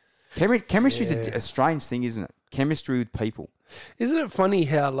Chemistry is Yeah. a strange thing, isn't it? Chemistry with people. Isn't it funny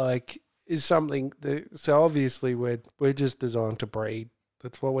how is something that, so obviously we're just designed to breed.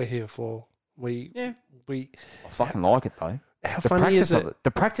 That's what we're here for. We I fucking like it though. how The funny practice is it? of it.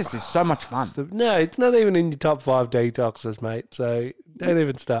 The practice is so much fun. No, it's not even in your top 5 detoxes, mate. So don't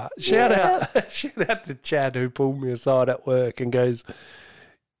even start. Shout out to Chad who pulled me aside at work and goes,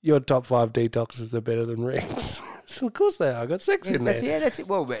 "Your top 5 detoxes are better than Rick's." So of course they are. I got sex in there. That's it.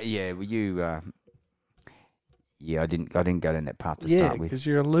 Well, you. I didn't go down that path to Yeah, start with. because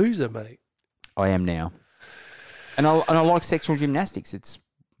you're a loser, mate. I am now, and I like sexual gymnastics. It's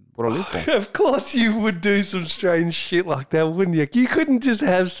what I live for. Of course you would do some strange shit like that, wouldn't you? You couldn't just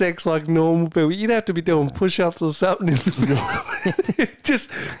have sex like normal people. You'd have to be doing push-ups or something. Just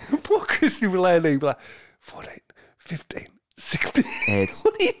poor Christy Milani be like, 14, 15, 16.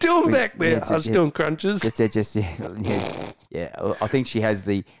 What are you doing back there? I was doing crunches. Yeah. I think she has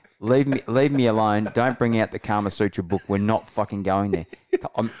the leave me alone. Don't bring out the Kama Sutra book. We're not fucking going there.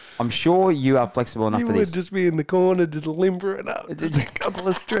 I'm sure you are flexible enough You for would this. just be in the corner, just limbering up. Just a couple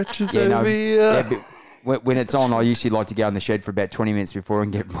of stretches Yeah, no, over here. yeah, but when it's on, I usually like to go in the shed for about 20 minutes before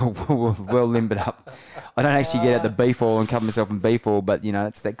and get well limbered up. I don't actually get out the beef oil and cover myself in beef oil, but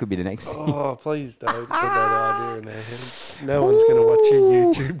that could be the next thing. Oh, please don't put that idea in their head. No one's going to watch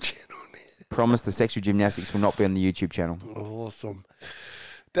your YouTube channel. Promise the sexual gymnastics will not be on the YouTube channel. Awesome.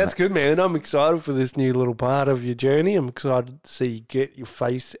 That's good, man. I'm excited for this new little part of your journey. I'm excited to see you get your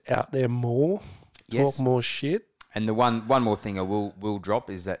face out there more, Yes. talk more shit. And the one more thing I will drop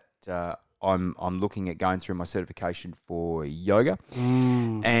is that I'm looking at going through my certification for yoga,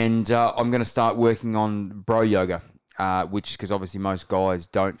 and I'm going to start working on bro yoga, which because obviously most guys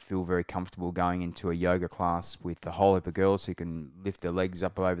don't feel very comfortable going into a yoga class with a whole heap of girls who can lift their legs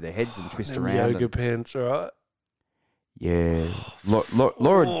up over their heads and twist Them around. yoga pants, right? Yeah,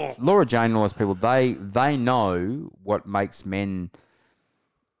 Laura Jane and all those people, they know what makes men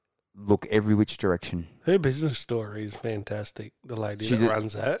look every which direction. Her business story is fantastic. The lady She's that a-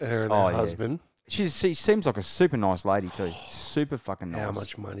 runs that, her and Oh, her yeah. husband. She seems like a super nice lady too. Super fucking nice. How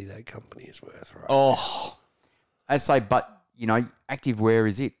much money that company is worth, right? Oh, I say, but active wear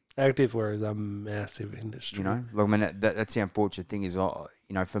is it. Activewear is a massive industry. Look, I mean, that's the unfortunate thing is,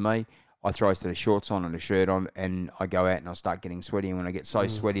 for me, I throw a set of shorts on and a shirt on, and I go out and I start getting sweaty. And when I get so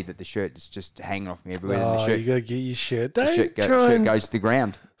sweaty that the shirt is just hanging off me everywhere, Oh, and the shirt, you gotta get your shirt. the Don't shirt, try and goes to the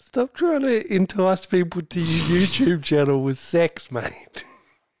ground. stop trying to entice people to your YouTube channel with sex, mate.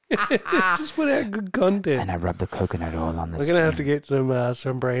 Just put out good content. And I rub the coconut oil on the We're gonna have to get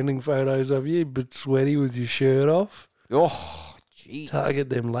some branding photos of you, but sweaty with your shirt off. Oh, Jesus. Target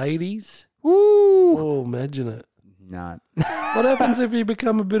them ladies. Woo. Oh, imagine it. No. What happens if you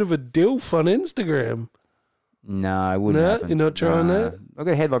become a bit of a dilf on Instagram? No, I wouldn't No? happen. You're not trying No. that? I've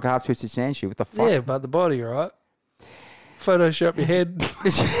got a head like a half-twisted stand What the fuck? Yeah, but the body, right? Photoshop your head.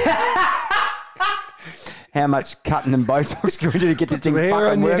 How much cutting and Botox can we do to get this Some thing hair fucking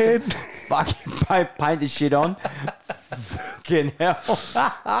on your working? head. Fucking paint this shit on. Fucking hell.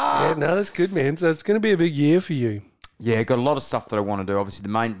 Yeah, no, that's good, man. So it's going to be a big year for you. Yeah, got a lot of stuff that I want to do. Obviously,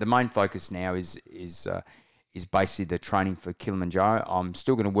 the main focus now is basically the training for Kilimanjaro. I'm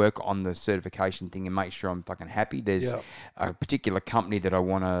still going to work on the certification thing and make sure I'm fucking happy. There's Yep. a particular company that I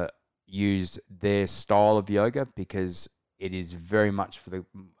want to use their style of yoga because it is very much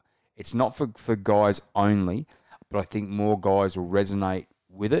it's not for guys only, but I think more guys will resonate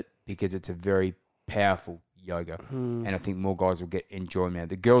with it because it's a very powerful yoga, and I think more guys will get enjoyment out of it.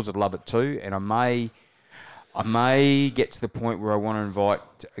 The girls would love it too, and I may get to the point where I want to invite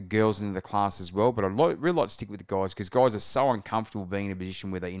girls into the class as well, but I'd really like to stick with the guys because guys are so uncomfortable being in a position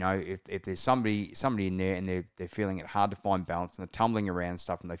where they, if there's somebody in there and they're feeling it hard to find balance and they're tumbling around and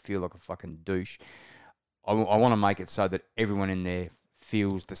stuff and they feel like a fucking douche, I want to make it so that everyone in there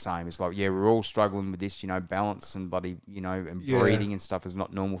feels the same. It's like, yeah, we're all struggling with this, balance and bloody, and Yeah. breathing and stuff is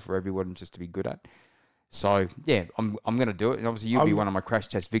not normal for everyone just to be good at. So yeah, I'm going to do it, and obviously you'll be one of my crash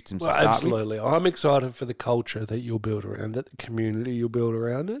test victims to start absolutely. I'm excited for the culture that you'll build around it, the community you'll build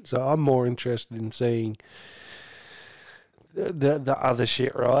around it. So I'm more interested in seeing the other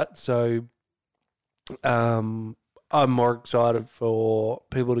shit, right? So I'm more excited for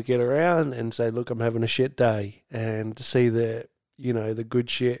people to get around and say, look, I'm having a shit day, and to see the good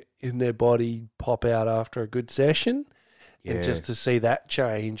shit in their body pop out after a good session. Yeah. And just to see that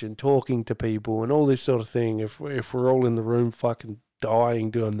change and talking to people and all this sort of thing. If we're all in the room fucking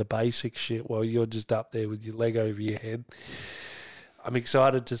dying doing the basic shit while you're just up there with your leg over your head, I'm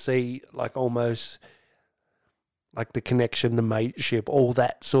excited to see like almost like the connection, the mateship, all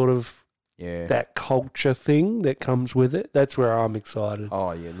that sort of that culture thing that comes with it. That's where I'm excited.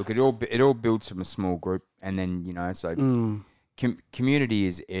 Oh yeah, look, it all builds from a small group, and then so. Community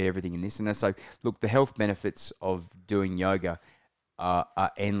is everything in this, and so look, the health benefits of doing yoga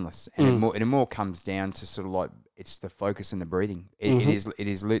are endless, and it more comes down to sort of like it's the focus and the breathing. It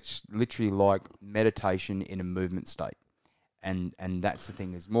is literally like meditation in a movement state, and that's the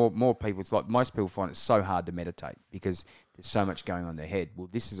thing. There's more people. It's like most people find it so hard to meditate because there's so much going on in their head. Well,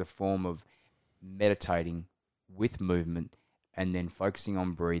 this is a form of meditating with movement, and then focusing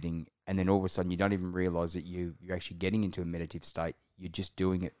on breathing. And then all of a sudden, you don't even realize that you're actually getting into a meditative state. You're just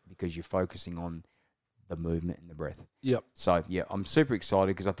doing it because you're focusing on the movement and the breath. Yep. So, yeah, I'm super excited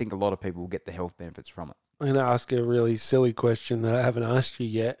because I think a lot of people will get the health benefits from it. I'm going to ask a really silly question that I haven't asked you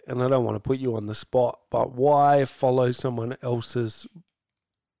yet, and I don't want to put you on the spot, but why follow someone else's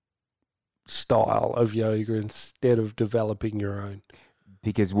style of yoga instead of developing your own?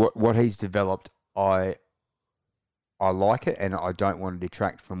 Because what he's developed, I like it, and I don't want to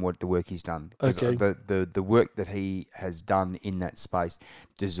detract from the work he's done. Okay. The work that he has done in that space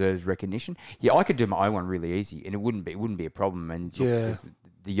deserves recognition. Yeah, I could do my own one really easy, and it wouldn't be a problem. And look,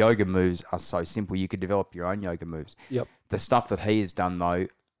 the yoga moves are so simple. You could develop your own yoga moves. Yep. The stuff that he has done, though,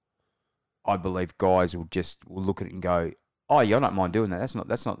 I believe guys will look at it and go, "Oh, yeah, I don't mind doing that.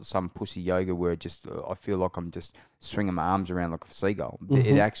 That's not some pussy yoga where I feel like I'm just swinging my arms around like a seagull.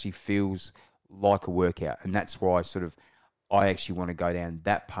 It actually feels like a workout, and that's why I actually want to go down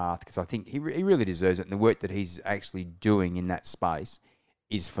that path because I think he really deserves it, and the work that he's actually doing in that space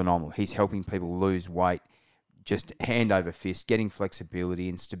is phenomenal. He's helping people lose weight, just hand over fist, getting flexibility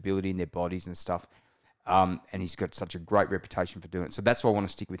and stability in their bodies and stuff. And he's got such a great reputation for doing it. So that's why I want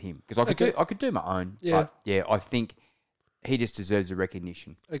to stick with him because I could do my own. Yeah. But yeah, I think he just deserves the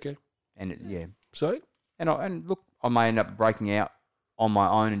recognition. Okay. And So? And look, I may end up breaking out on my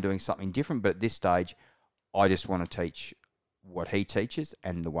own and doing something different, but at this stage, I just want to teach what he teaches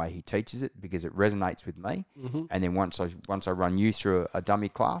and the way he teaches it because it resonates with me. And then once I run you through a dummy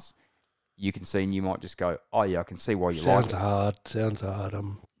class, you can see and you might just go, oh yeah, I can see why you like it. Sounds hard.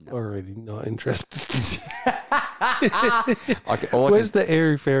 I'm already not interested. Where's the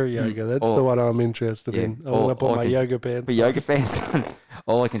airy fairy yoga? That's the one I'm interested in. I want to put my yoga pants on. yoga pants on.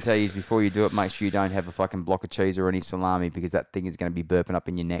 All I can tell you is before you do it, make sure you don't have a fucking block of cheese or any salami because that thing is going to be burping up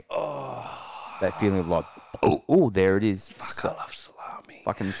in your neck. Oh. That feeling of like, oh, there it is. Fuck, I love salami.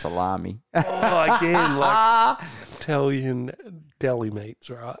 Fucking salami. Again, like Italian deli meats,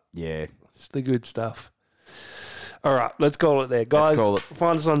 right? Yeah. It's the good stuff. All right, let's call it there. Guys,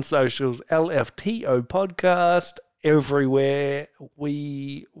 find us on socials, LFTO Podcast, everywhere.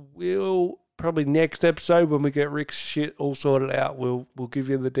 We will probably next episode when we get Rick's shit all sorted out, we'll give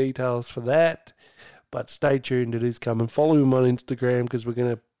you the details for that. But stay tuned, it is coming. Follow him on Instagram because we're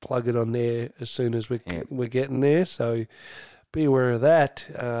going to plug it on there as soon as we're getting there. So be aware of that.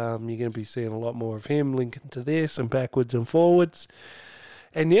 You're going to be seeing a lot more of him linking to this and backwards and forwards.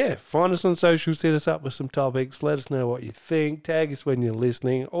 And yeah, find us on social, set us up with some topics, let us know what you think, tag us when you're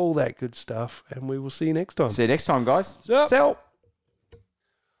listening, all that good stuff, and we will see you next time. See you next time, guys. Sup? Sell.